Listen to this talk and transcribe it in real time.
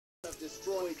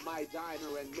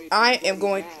I am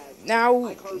going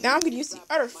now. Now I'm gonna use the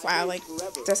other file, like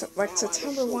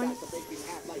September 1.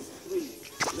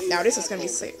 Now this is gonna be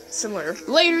similar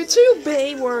later to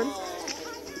Bayward.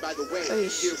 By the way,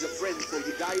 here's a friend for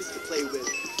you guys to play with.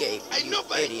 Gabe, you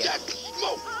idiot.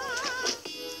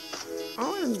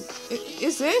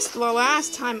 Is this the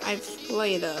last time I've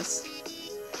played this?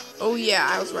 Oh yeah,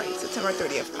 I was right. September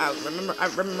 30th. I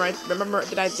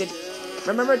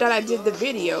remember that I did the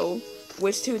video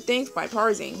with 2 things by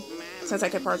parsing, since I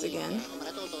could parse again.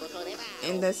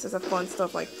 And this is a fun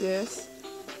stuff like this.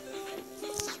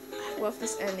 I love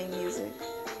this ending music.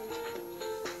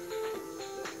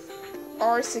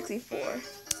 R64.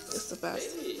 It's the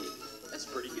best. Hey, that's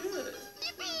pretty good.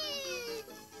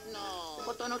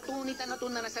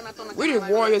 Where did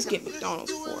Warriors get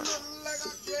McDonald's for?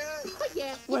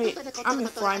 Wait, I'm in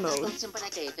fly mode.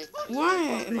 Why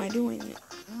am I doing it?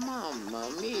 Mamma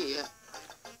mia.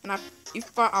 And you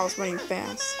thought I was running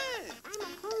fast.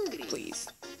 Please.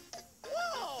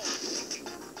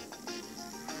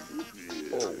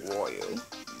 Oh, Wario.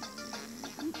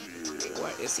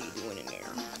 What is he doing in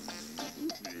there?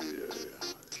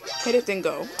 Hit it, then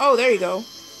go. Oh, there you go.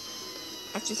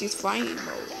 I just use flying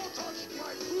mode.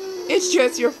 It's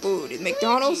just your food. In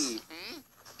McDonald's?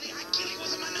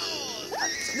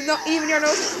 Not even your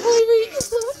nose.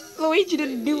 Luigi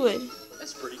didn't do it.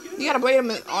 That's pretty good. You gotta blame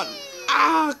him on.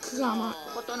 Ah, come on.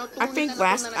 I think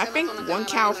one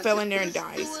cow fell in there and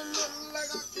dies.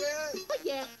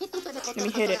 Let me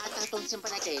hit it.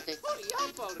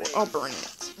 Or I'll burn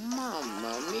it.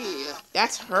 Mamma mia.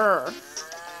 That's her.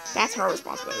 That's her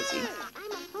responsibility.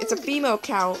 It's a female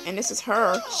cow, and this is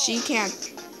her. She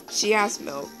can't. She has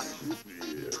milk.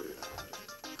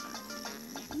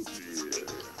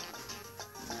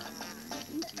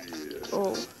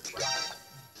 Oh.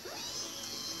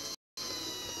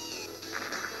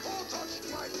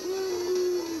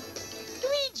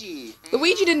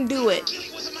 Luigi didn't do it.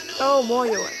 Oh,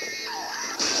 Mario.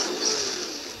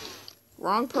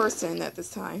 Wrong person at this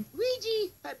time.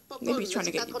 Maybe he's trying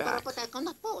to get you back.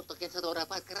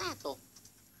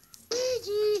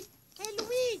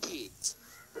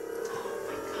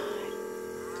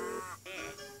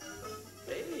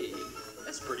 Hey,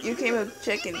 that's pretty You came with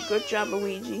chicken. Good job,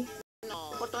 Luigi.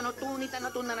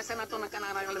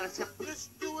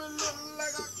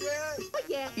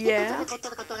 Yeah.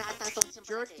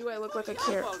 Jerk, do I look like a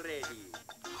carrot?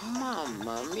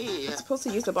 Mamma mia. I'm supposed to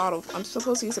use the bottle. I'm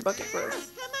supposed to use the bucket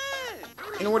first.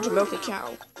 In order to milk a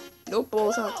cow. No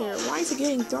bowls out there. Why is it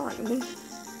getting dark?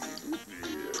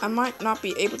 I might not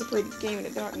be able to play the game in the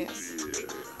darkness.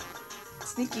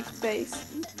 Sneaky face.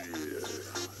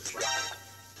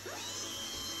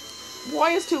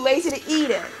 Why is too lazy to eat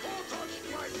it?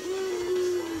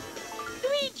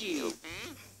 Luigi.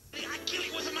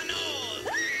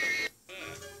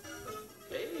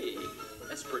 Hey,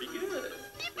 that's pretty good.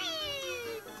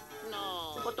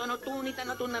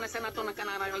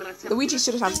 Luigi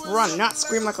should have run, not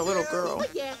scream like a little girl.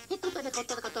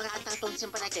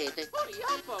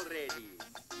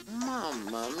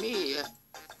 Mamma mia.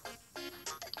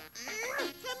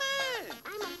 Come on,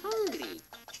 I'm hungry.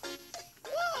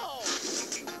 Whoa.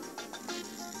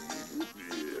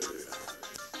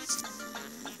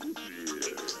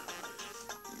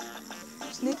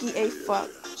 Sneaky A fuck.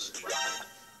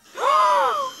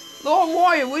 Lord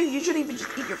Warrior, you shouldn't even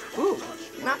just eat your food,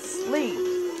 not sleep.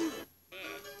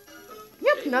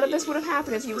 Yep, none of this would have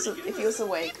happened if he was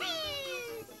awake.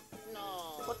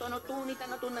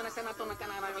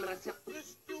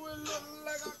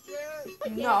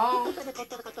 No.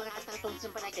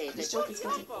 This joke is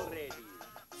getting old.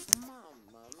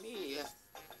 Mamma mia.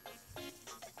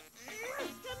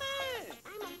 Come on,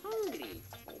 I'm hungry.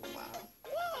 Oh, wow.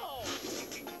 Whoa.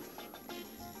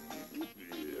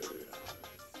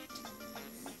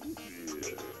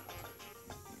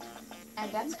 And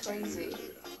that's crazy.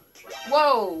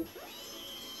 Whoa!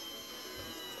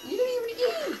 You didn't even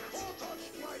eat!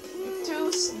 You're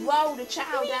too slow to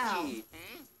chow down.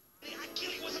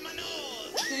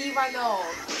 Steve, I know.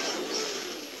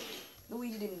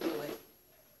 Luigi didn't do it.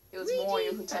 It was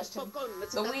Mario who touched him.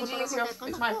 Luigi, is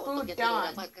my food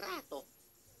done?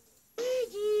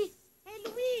 Luigi! Hey,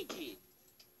 Luigi!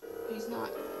 He's not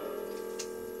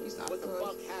What good. the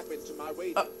fuck happened to my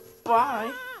way?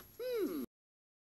 Bye.